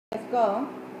Let's go.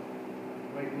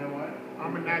 Wait, you know what?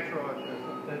 I'm a natural at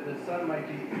this. The sun might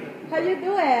be... How you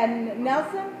doing,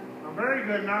 Nelson? I'm very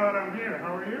good now that I'm here.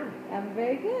 How are you? I'm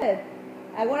very good.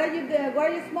 What are you doing?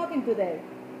 What are you smoking today?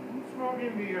 I'm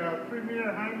smoking the Premier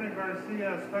Jaime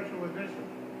Garcia Special Edition.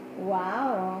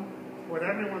 Wow. What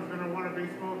everyone's going to want to be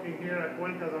smoking here at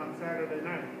Cuenca's on Saturday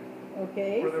night.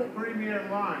 Okay. For the premier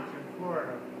launch in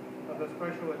Florida of the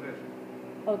Special Edition.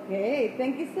 Okay.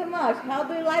 Thank you so much. How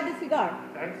do you like the cigar?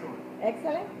 Excellent.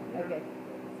 Excellent? Yeah. Okay.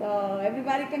 So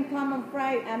everybody can come on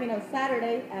on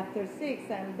Saturday after 6,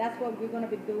 and that's what we're going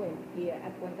to be doing here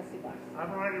at Cuenca Cigars.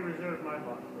 I've already reserved my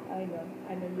box. So. I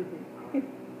know you do. I'll make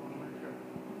sure.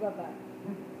 Bye-bye.